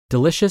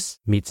Delicious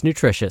meets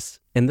nutritious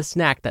in the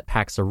snack that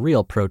packs a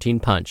real protein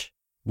punch.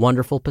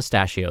 Wonderful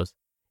Pistachios.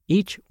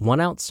 Each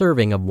 1-ounce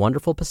serving of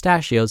Wonderful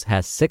Pistachios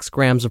has 6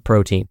 grams of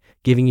protein,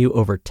 giving you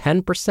over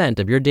 10%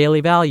 of your daily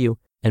value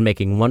and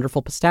making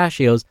Wonderful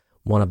Pistachios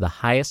one of the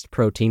highest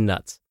protein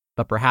nuts.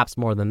 But perhaps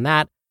more than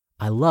that,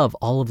 I love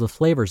all of the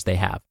flavors they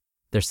have.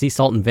 Their sea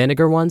salt and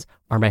vinegar ones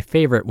are my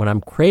favorite when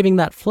I'm craving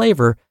that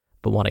flavor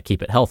but want to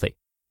keep it healthy.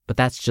 But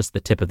that's just the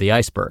tip of the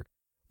iceberg.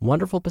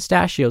 Wonderful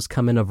Pistachios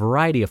come in a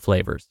variety of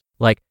flavors,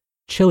 like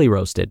chili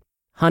roasted,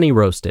 honey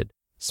roasted,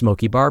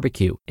 smoky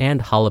barbecue,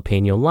 and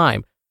jalapeno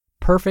lime,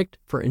 perfect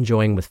for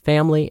enjoying with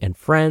family and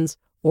friends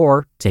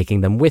or taking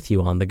them with you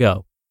on the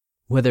go.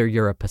 Whether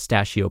you're a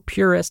pistachio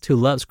purist who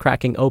loves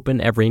cracking open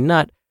every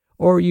nut,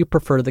 or you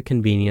prefer the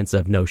convenience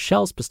of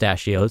no-shells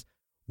pistachios,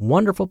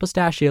 Wonderful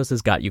Pistachios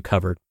has got you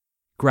covered.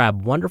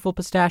 Grab Wonderful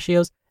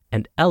Pistachios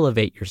and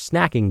elevate your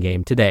snacking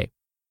game today.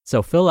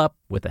 So fill up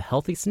with a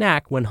healthy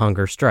snack when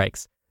hunger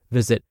strikes.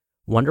 Visit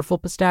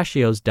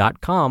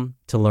wonderfulpistachios.com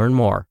to learn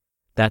more.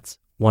 That's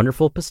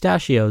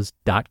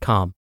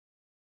wonderfulpistachios.com.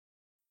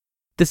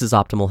 This is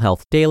Optimal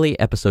Health Daily,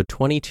 episode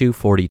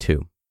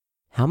 2242.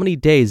 How many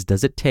days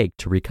does it take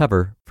to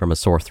recover from a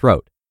sore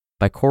throat?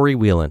 By Corey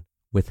Whelan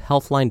with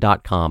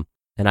Healthline.com,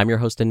 and I'm your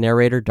host and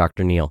narrator,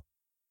 Dr. Neil.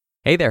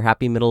 Hey there,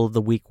 happy middle of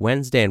the week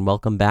Wednesday, and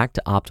welcome back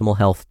to Optimal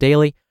Health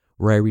Daily,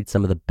 where I read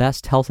some of the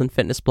best health and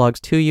fitness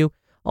blogs to you,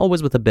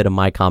 always with a bit of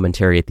my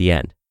commentary at the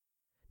end.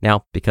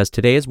 Now, because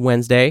today is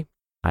Wednesday,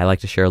 I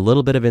like to share a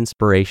little bit of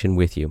inspiration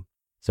with you.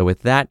 So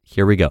with that,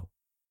 here we go.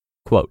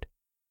 Quote,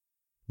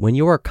 "When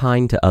you are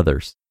kind to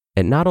others,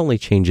 it not only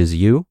changes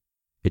you,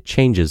 it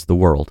changes the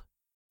world."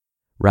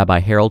 Rabbi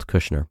Harold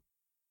Kushner.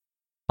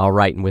 All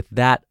right, and with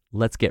that,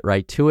 let's get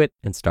right to it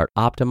and start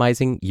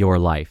optimizing your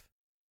life.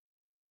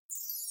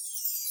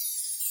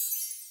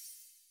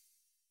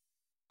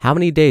 How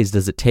many days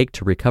does it take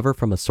to recover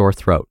from a sore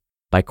throat?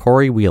 By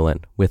Corey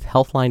Whelan with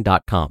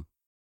Healthline.com.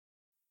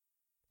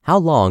 How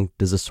long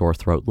does a sore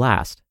throat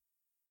last?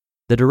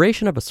 The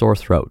duration of a sore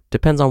throat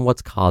depends on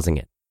what's causing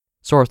it.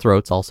 Sore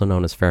throats, also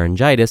known as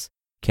pharyngitis,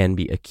 can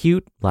be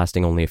acute,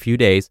 lasting only a few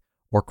days,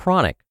 or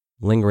chronic,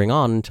 lingering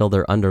on until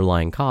their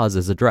underlying cause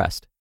is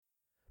addressed.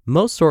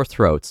 Most sore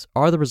throats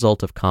are the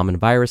result of common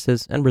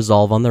viruses and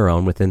resolve on their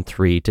own within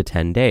 3 to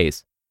 10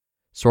 days.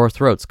 Sore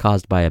throats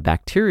caused by a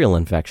bacterial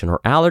infection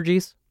or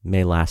allergies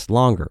may last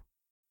longer.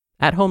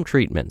 At-home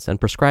treatments and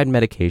prescribed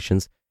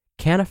medications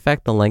can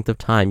affect the length of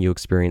time you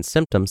experience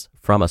symptoms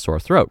from a sore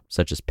throat,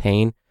 such as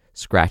pain,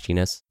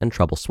 scratchiness, and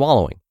trouble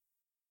swallowing.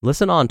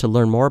 Listen on to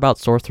learn more about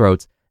sore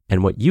throats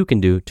and what you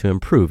can do to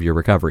improve your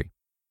recovery.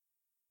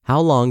 How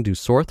long do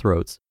sore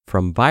throats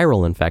from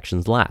viral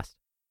infections last?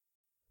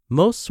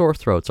 Most sore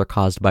throats are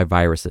caused by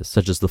viruses,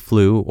 such as the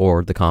flu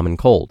or the common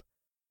cold.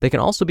 They can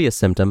also be a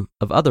symptom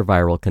of other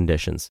viral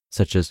conditions,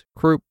 such as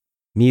croup,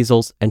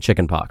 measles, and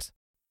chickenpox.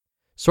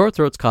 Sore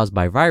throats caused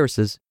by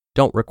viruses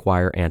don't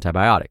require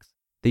antibiotics.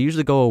 They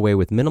usually go away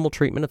with minimal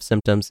treatment of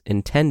symptoms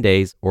in 10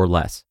 days or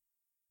less.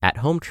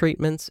 At-home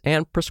treatments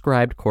and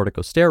prescribed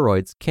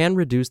corticosteroids can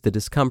reduce the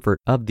discomfort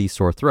of these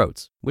sore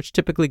throats, which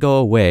typically go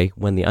away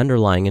when the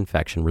underlying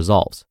infection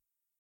resolves.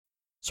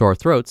 Sore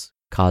throats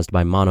caused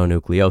by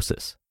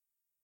mononucleosis.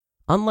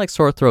 Unlike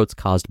sore throats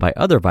caused by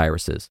other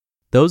viruses,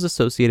 those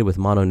associated with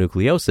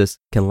mononucleosis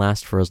can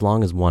last for as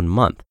long as 1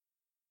 month.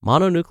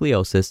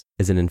 Mononucleosis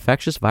is an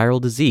infectious viral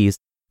disease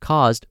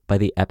caused by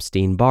the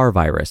Epstein-Barr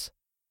virus.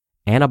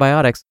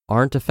 Antibiotics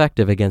aren't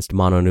effective against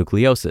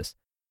mononucleosis,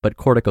 but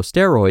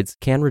corticosteroids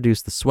can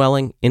reduce the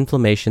swelling,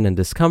 inflammation, and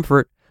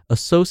discomfort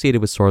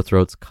associated with sore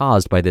throats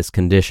caused by this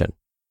condition.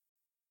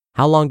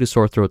 How long do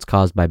sore throats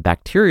caused by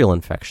bacterial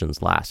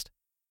infections last?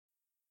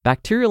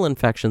 Bacterial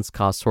infections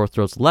cause sore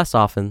throats less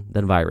often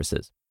than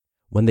viruses.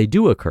 When they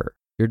do occur,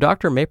 your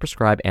doctor may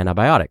prescribe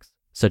antibiotics,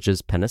 such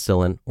as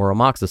penicillin or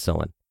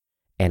amoxicillin.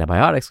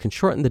 Antibiotics can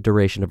shorten the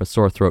duration of a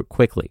sore throat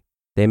quickly.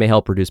 They may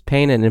help reduce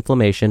pain and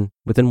inflammation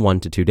within 1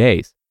 to 2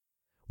 days.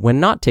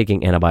 When not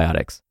taking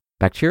antibiotics,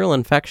 bacterial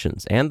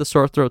infections and the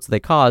sore throats they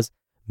cause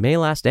may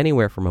last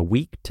anywhere from a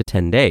week to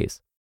 10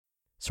 days.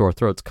 Sore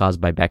throats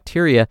caused by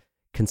bacteria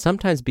can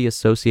sometimes be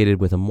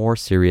associated with a more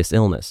serious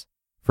illness.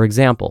 For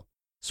example,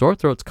 sore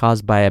throats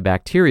caused by a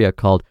bacteria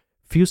called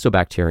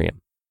Fusobacterium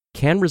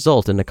can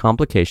result in a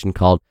complication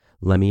called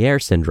Lemierre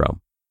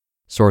syndrome.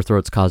 Sore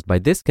throats caused by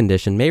this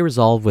condition may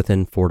resolve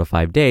within 4 to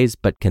 5 days,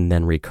 but can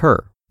then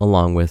recur,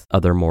 along with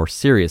other more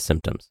serious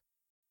symptoms.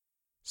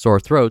 Sore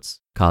throats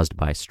caused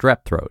by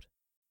strep throat.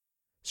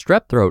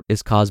 Strep throat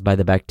is caused by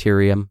the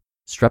bacterium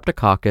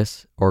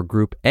Streptococcus or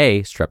group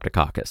A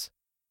Streptococcus.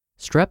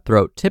 Strep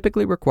throat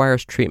typically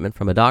requires treatment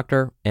from a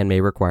doctor and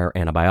may require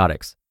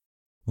antibiotics.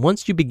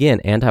 Once you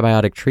begin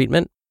antibiotic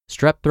treatment,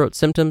 strep throat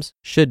symptoms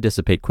should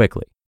dissipate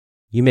quickly.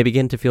 You may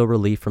begin to feel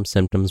relief from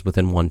symptoms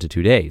within 1 to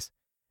 2 days.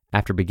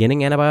 After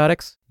beginning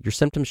antibiotics, your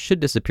symptoms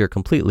should disappear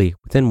completely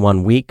within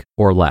 1 week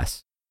or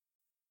less.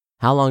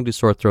 How long do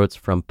sore throats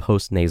from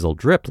postnasal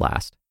drip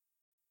last?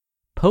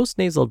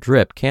 Postnasal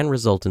drip can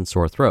result in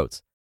sore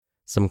throats.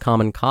 Some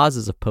common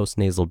causes of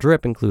postnasal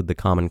drip include the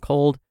common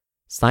cold,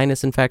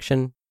 sinus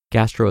infection,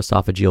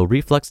 gastroesophageal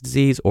reflux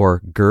disease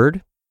or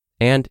GERD,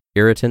 and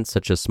irritants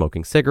such as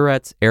smoking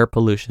cigarettes, air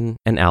pollution,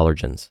 and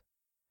allergens.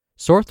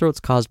 Sore throats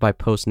caused by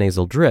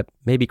postnasal drip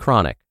may be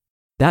chronic.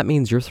 That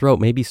means your throat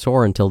may be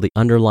sore until the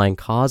underlying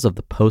cause of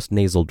the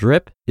postnasal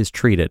drip is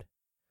treated.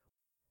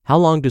 How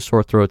long do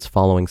sore throats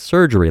following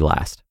surgery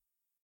last?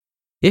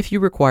 If you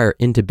require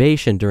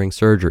intubation during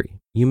surgery,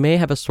 you may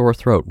have a sore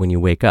throat when you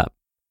wake up.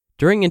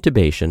 During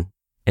intubation,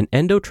 an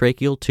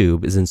endotracheal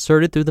tube is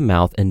inserted through the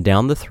mouth and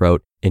down the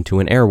throat into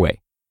an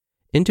airway.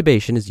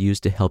 Intubation is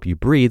used to help you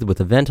breathe with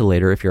a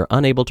ventilator if you're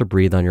unable to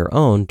breathe on your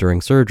own during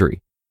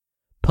surgery.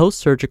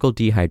 Post-surgical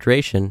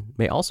dehydration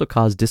may also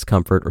cause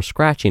discomfort or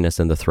scratchiness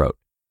in the throat.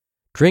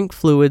 Drink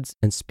fluids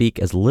and speak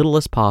as little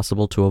as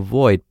possible to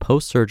avoid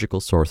post-surgical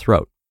sore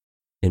throat.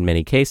 In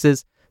many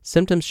cases,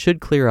 symptoms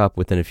should clear up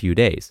within a few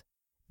days.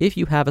 If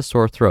you have a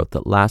sore throat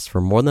that lasts for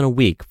more than a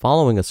week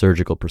following a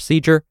surgical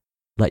procedure,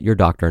 let your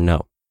doctor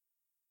know.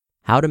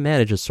 How to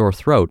manage a sore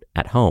throat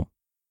at home.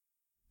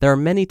 There are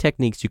many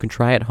techniques you can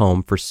try at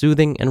home for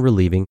soothing and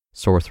relieving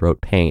sore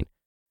throat pain.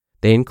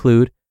 They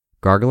include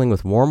gargling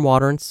with warm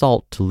water and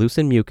salt to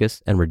loosen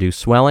mucus and reduce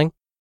swelling.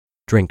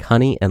 Drink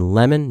honey and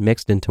lemon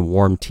mixed into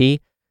warm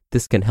tea.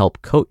 This can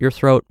help coat your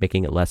throat,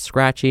 making it less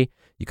scratchy.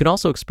 You can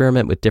also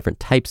experiment with different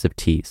types of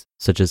teas,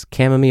 such as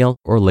chamomile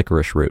or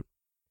licorice root.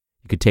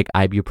 You could take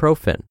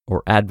ibuprofen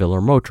or Advil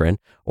or Motrin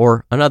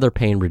or another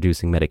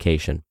pain-reducing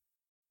medication.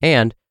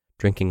 And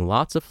drinking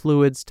lots of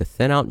fluids to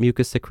thin out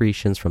mucus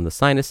secretions from the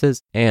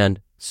sinuses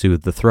and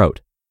soothe the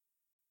throat.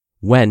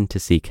 When to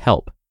seek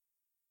help.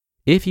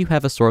 If you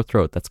have a sore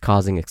throat that's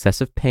causing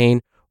excessive pain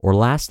or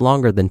lasts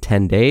longer than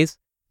 10 days,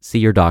 see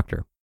your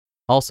doctor.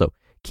 Also,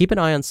 keep an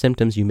eye on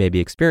symptoms you may be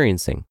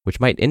experiencing, which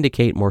might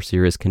indicate more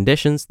serious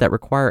conditions that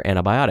require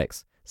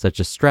antibiotics, such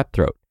as strep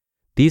throat.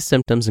 These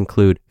symptoms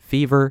include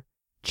fever,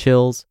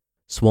 chills,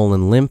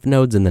 swollen lymph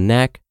nodes in the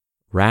neck,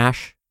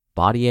 rash,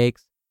 body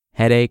aches,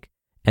 headache,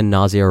 and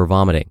nausea or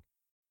vomiting.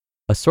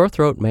 A sore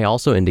throat may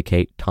also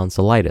indicate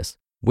tonsillitis,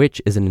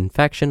 which is an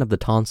infection of the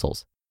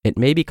tonsils. It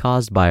may be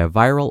caused by a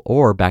viral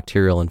or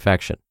bacterial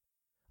infection.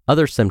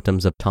 Other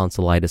symptoms of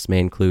tonsillitis may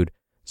include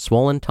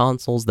swollen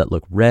tonsils that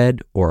look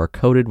red or are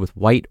coated with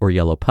white or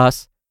yellow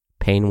pus,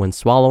 pain when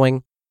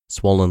swallowing,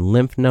 swollen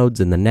lymph nodes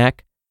in the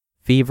neck,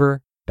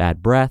 fever,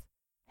 bad breath,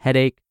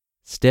 headache,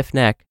 stiff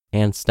neck,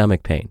 and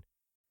stomach pain.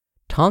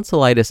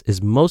 Tonsillitis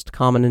is most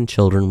common in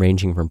children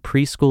ranging from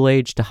preschool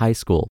age to high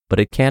school, but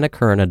it can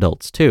occur in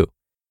adults too.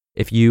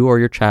 If you or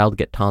your child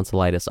get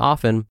tonsillitis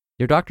often,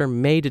 your doctor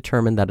may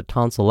determine that a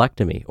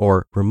tonsillectomy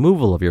or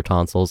removal of your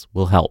tonsils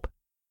will help.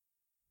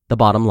 The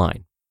bottom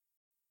line.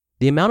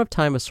 The amount of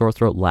time a sore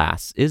throat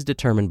lasts is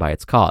determined by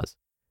its cause.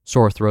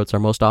 Sore throats are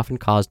most often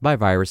caused by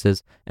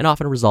viruses and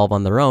often resolve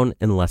on their own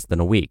in less than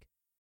a week.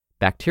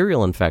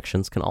 Bacterial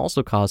infections can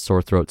also cause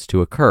sore throats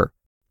to occur.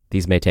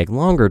 These may take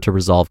longer to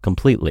resolve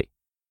completely.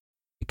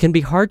 It can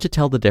be hard to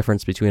tell the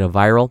difference between a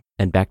viral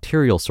and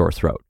bacterial sore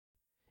throat.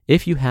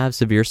 If you have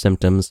severe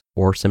symptoms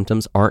or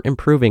symptoms aren't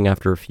improving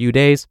after a few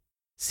days,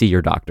 see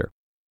your doctor.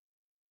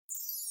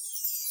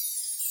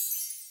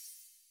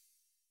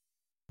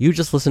 You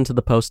just listened to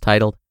the post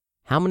titled,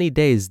 "How Many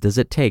Days Does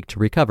It Take to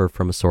Recover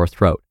from a Sore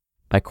Throat?"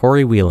 by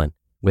Whelan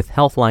with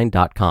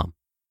Healthline.com.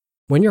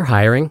 When you're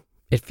hiring,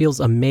 it feels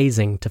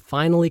amazing to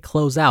finally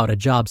close out a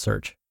job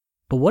search.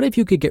 But what if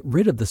you could get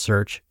rid of the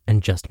search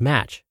and just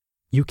match?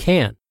 You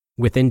can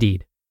with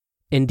Indeed.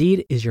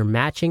 Indeed is your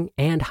matching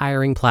and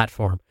hiring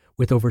platform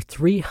with over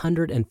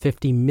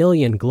 350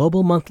 million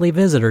global monthly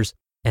visitors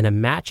and a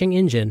matching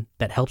engine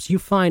that helps you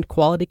find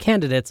quality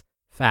candidates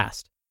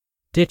fast.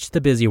 Ditch the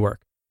busy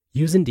work.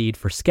 Use Indeed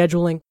for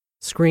scheduling,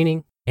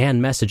 screening,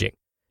 and messaging.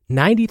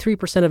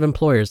 93% of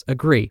employers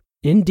agree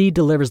Indeed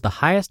delivers the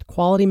highest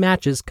quality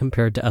matches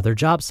compared to other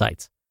job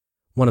sites.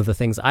 One of the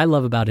things I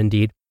love about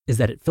Indeed is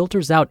that it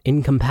filters out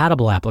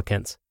incompatible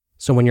applicants.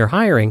 So when you're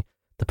hiring,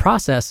 the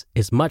process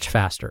is much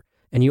faster,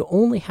 and you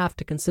only have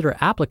to consider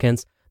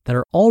applicants that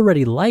are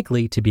already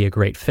likely to be a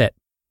great fit.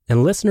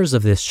 And listeners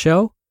of this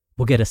show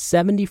will get a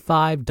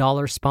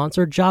 $75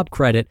 sponsored job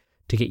credit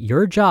to get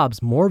your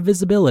jobs more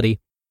visibility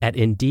at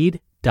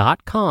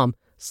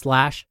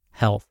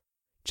Indeed.com/health.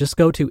 Just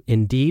go to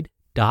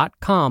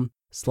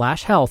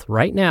Indeed.com/health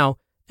right now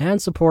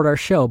and support our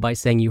show by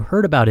saying you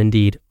heard about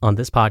Indeed on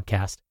this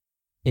podcast.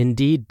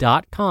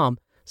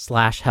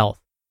 Indeed.com/health.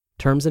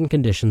 Terms and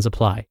conditions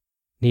apply.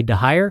 Need to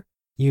hire?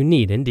 You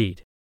need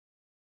Indeed.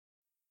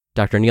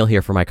 Dr. Neal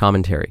here for my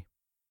commentary.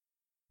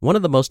 One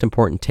of the most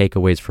important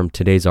takeaways from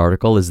today's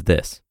article is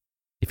this.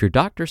 If your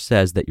doctor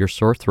says that your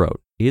sore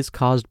throat is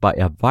caused by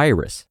a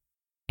virus,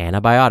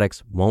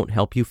 antibiotics won't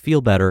help you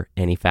feel better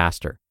any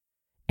faster.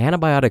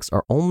 Antibiotics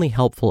are only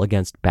helpful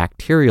against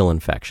bacterial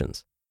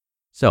infections.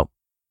 So,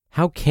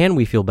 how can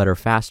we feel better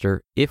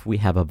faster if we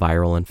have a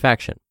viral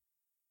infection?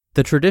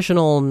 The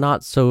traditional,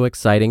 not so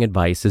exciting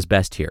advice is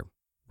best here.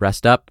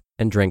 Rest up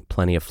and drink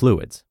plenty of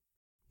fluids.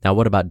 Now,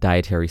 what about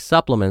dietary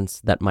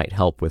supplements that might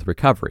help with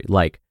recovery?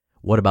 Like,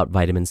 what about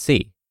vitamin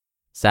C?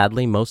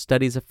 Sadly, most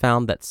studies have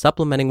found that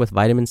supplementing with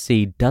vitamin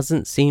C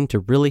doesn't seem to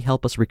really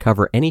help us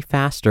recover any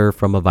faster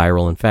from a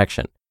viral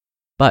infection.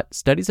 But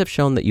studies have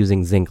shown that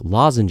using zinc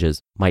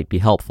lozenges might be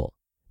helpful.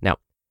 Now,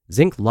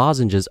 zinc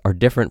lozenges are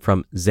different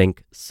from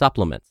zinc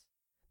supplements.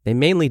 They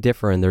mainly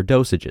differ in their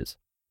dosages.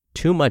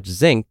 Too much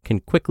zinc can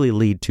quickly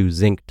lead to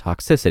zinc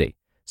toxicity,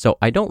 so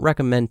I don't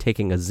recommend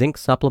taking a zinc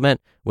supplement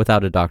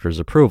without a doctor's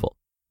approval.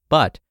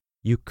 But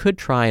you could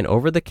try an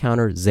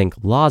over-the-counter zinc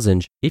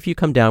lozenge if you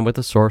come down with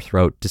a sore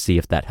throat to see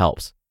if that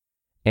helps.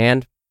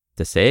 And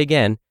to say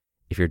again,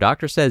 if your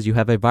doctor says you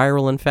have a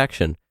viral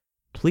infection,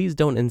 please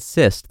don't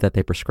insist that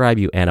they prescribe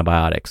you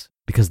antibiotics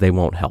because they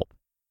won't help.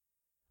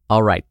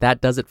 All right,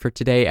 that does it for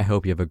today. I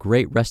hope you have a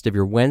great rest of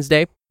your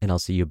Wednesday, and I'll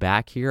see you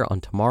back here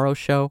on tomorrow's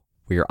show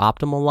where your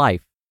optimal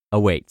life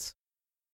awaits.